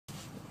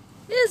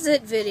Is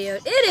it video?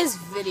 It is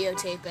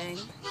videotaping.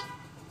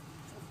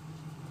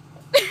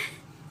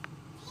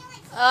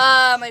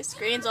 My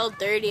screen's all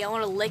dirty. I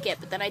want to lick it,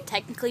 but then I'd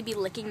technically be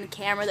licking the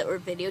camera that we're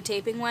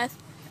videotaping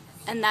with,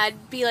 and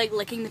that'd be like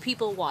licking the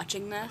people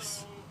watching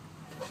this.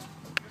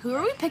 Who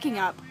are we picking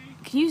up?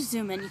 Can you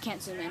zoom in? You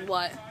can't zoom in.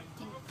 What?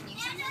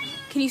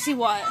 Can you see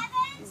what?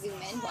 Zoom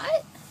in.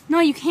 What?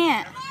 No, you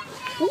can't.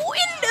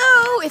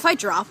 Window! If I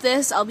drop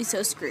this, I'll be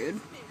so screwed.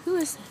 Who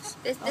is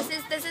this?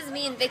 This is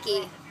me and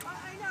Vicky.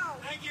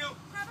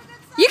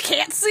 You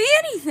can't see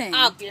anything.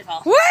 Oh,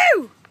 beautiful.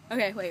 Woo!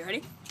 Okay, wait,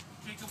 ready?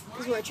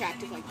 Because we're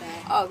attractive like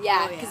that. Oh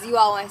yeah, because you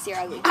all want to see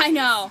our ugly. I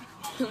know.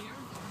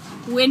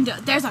 Window.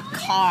 There's a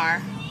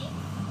car.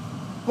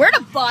 We're in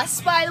a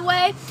bus, by the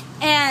way,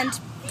 and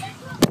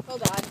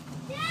hold on.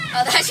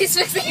 Oh, that she's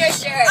fixing your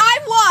shirt.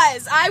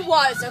 I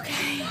was,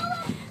 okay.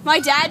 My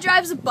dad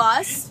drives a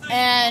bus,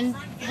 and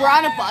we're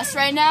on a bus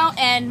right now,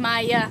 and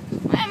my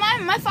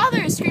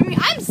father is screaming,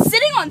 I'm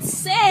sitting on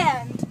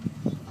sand!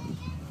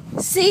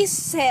 See?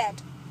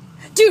 Sand.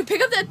 Dude,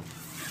 pick up that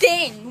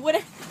thing.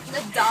 What?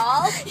 The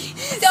doll?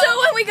 So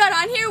when we got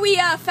on here, we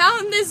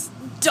found this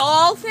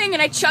doll thing,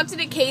 and I chucked it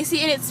at Casey,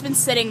 and it's been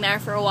sitting there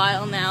for a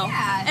while now.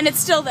 Yeah. And it's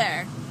still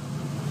there.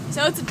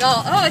 So it's a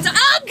doll. Oh,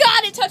 oh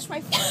God, it touched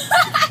my foot.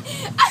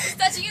 I was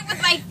touching it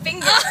with my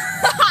finger.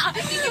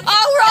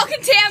 Oh, we're all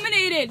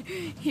contaminated.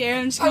 Here,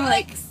 I'm just gonna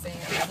like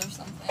sand or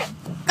something.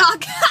 Oh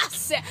God,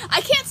 Sam.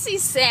 I can't see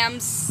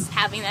Sam's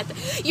having that.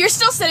 You're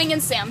still sitting in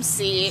Sam's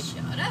seat.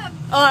 Shut up.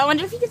 Oh, I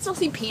wonder if you can still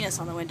see penis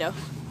on the window.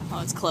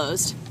 Oh, it's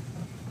closed.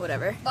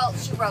 Whatever. Well,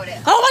 she wrote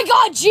it. Oh my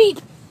God,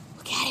 Jeep!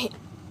 Look at it.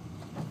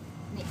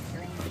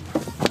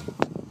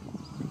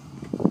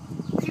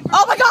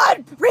 Oh my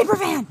God, raper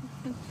van.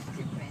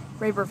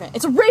 Raper van.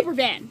 It's a raper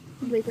van.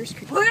 Rapers.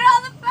 Put it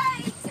on the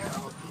face.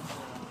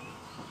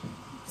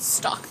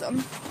 Stalk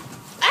them.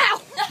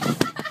 Ow!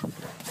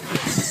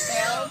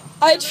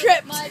 I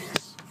tripped.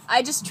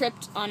 I just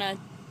tripped on a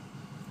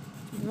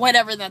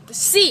whatever that the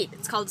seat.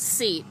 It's called a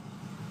seat.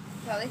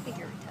 Probably think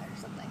you're retarded or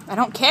something. I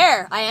don't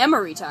care. I am a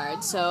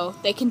retard, so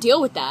they can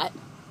deal with that.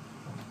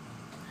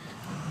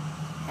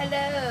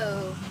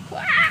 Hello.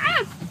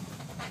 Ah!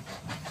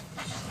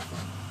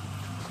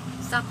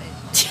 Stop it.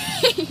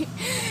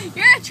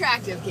 You're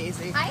attractive,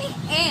 Casey. I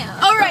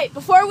am. All right.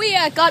 Before we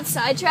got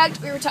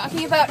sidetracked, we were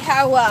talking about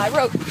how I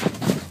wrote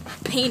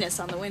penis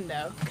on the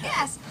window.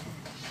 Yes.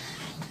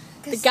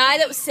 The guy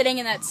that was sitting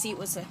in that seat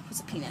was a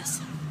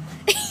penis.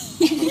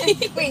 Wait,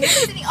 who's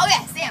sitting? Oh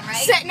yeah, Sam,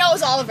 right? No, it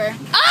was Oliver.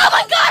 Oh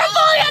my God! I'm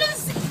falling out of the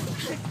seat.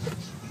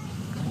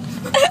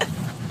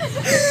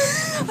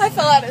 I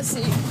fell out of the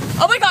seat.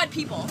 Oh my God,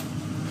 people!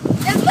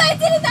 That's why I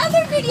did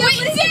another video. We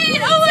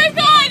did! Oh my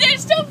God,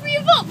 there's still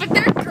people, but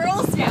they're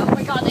girls now. Oh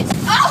my God,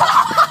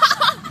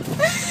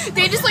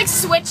 they just like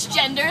switch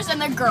genders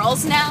and they're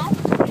girls now.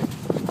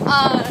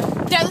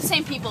 They're the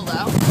same people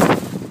though.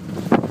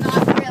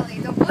 Not really.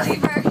 Don't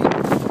believe her.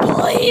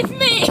 Believe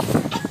me.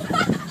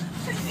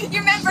 You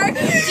remember?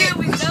 Dude,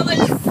 we know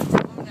like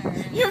stoner.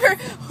 You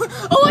remember?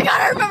 Oh my God,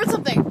 I remembered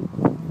something.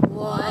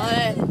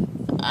 What?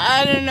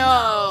 I don't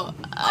know.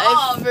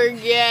 I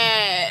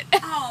forget.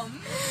 Oh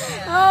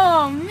man.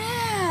 Oh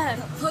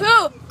man.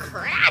 Who?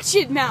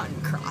 Cratchit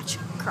Mountain. Crotch.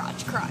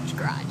 Crotch. Crotch.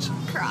 Crotch.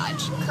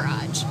 Crotch.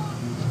 Crotch.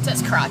 It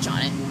says crotch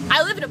on it.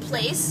 I live in a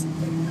place.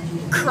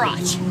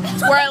 Crotch.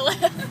 That's where I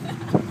live.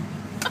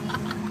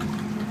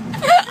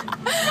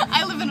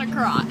 I live in a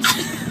crotch.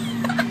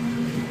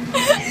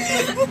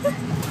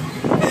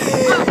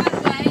 Oh,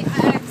 by the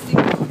way, I'm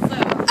single,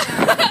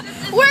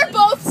 so. We're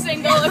both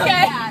single,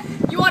 okay? Yeah.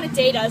 You want to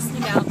date us, you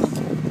know.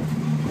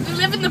 We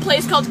live in the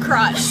place called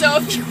Crotch, so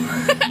if you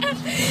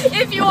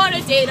if you want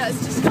to date us,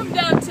 just come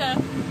down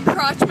to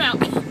Crotch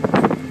Mountain.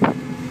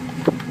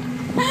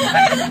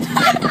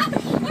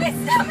 My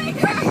stomach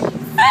hurts.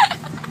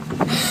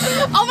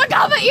 Oh my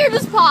God, my ear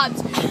just popped.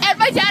 And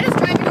my dad is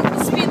driving over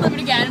the speed limit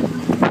again,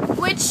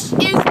 which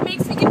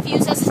makes me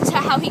confused as to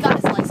how he got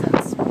his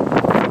license.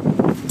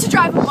 To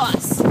drive a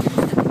bus.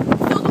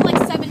 Filled with like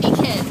 70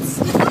 kids.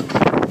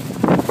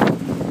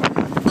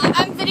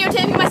 I'm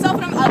videotaping myself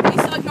and I'm ugly,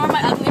 so ignore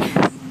my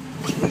ugliness.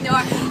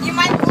 Ignore. You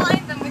might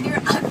blind them with your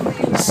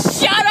ugliness.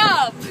 Shut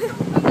up!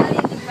 I'm not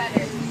even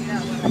better. You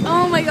know.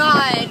 Oh my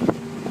God.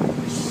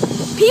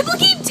 People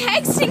keep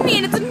texting me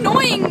and it's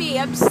annoying me.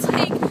 I'm just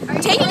like,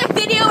 taking a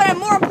video and I'm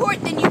more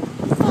important than you.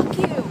 Fuck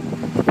you.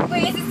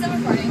 Wait, is it still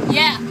recording?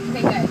 Yeah.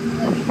 Okay, good.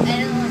 Look, I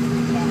didn't want to.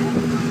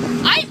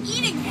 I'm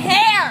eating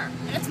hair!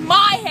 And it's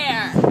my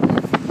hair!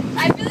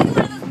 I feel like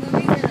one of those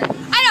movies where like.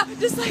 I know,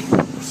 just like,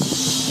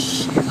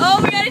 shh. Oh,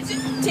 we gotta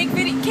take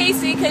video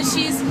Casey because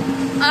she's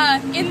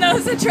in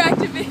those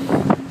attractive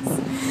videos.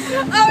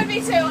 Oh, and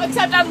me too,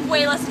 except I'm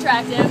way less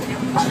attractive.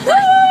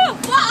 Woo!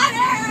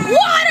 Water!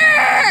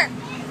 Water!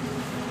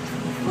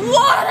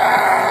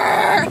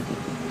 Water!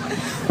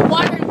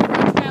 Water in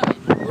Crotch Mountain.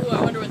 Ooh, I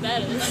wonder what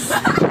that is.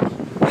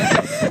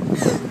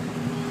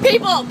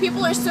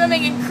 People are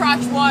swimming in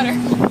crotch water.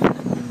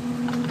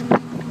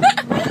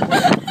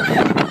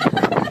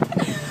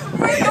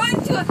 We're going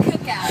to a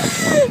cookout.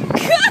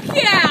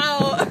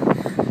 Cookout!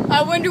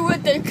 I wonder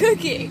what they're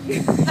cooking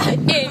in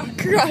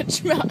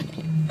Crotch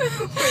Mountain.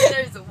 Where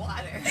there's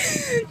water.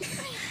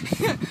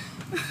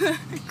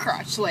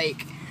 Crotch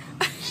Lake.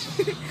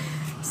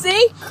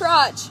 See?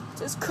 Crotch. It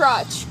says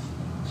crotch.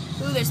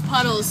 Ooh, there's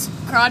puddles.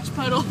 Crotch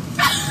puddle.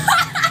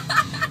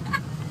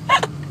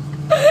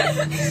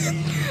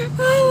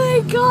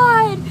 Oh my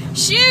god.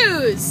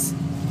 Shoes.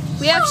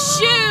 We have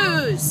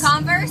shoes.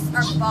 Converse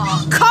or ball?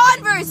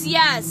 Converse,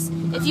 yes.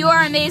 If you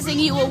are amazing,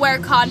 you will wear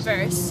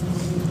Converse.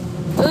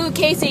 Ooh,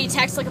 Casey,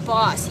 text like a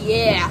boss.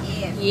 Yeah.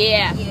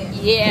 Yeah,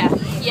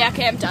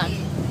 okay, I'm done.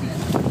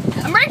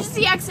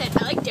 Emergency exit.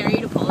 I like dare you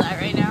to pull that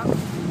right now.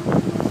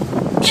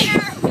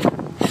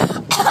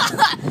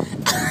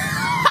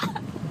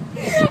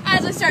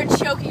 As I start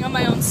choking on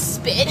my own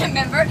spit.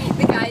 Remember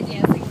the guy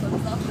dancing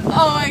flips off the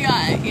Oh my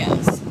god,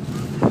 yes.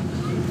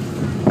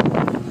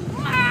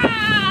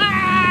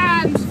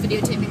 I'm just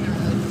videotaping the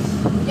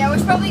road. Yeah, we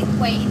should probably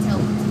wait until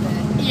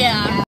the Yeah.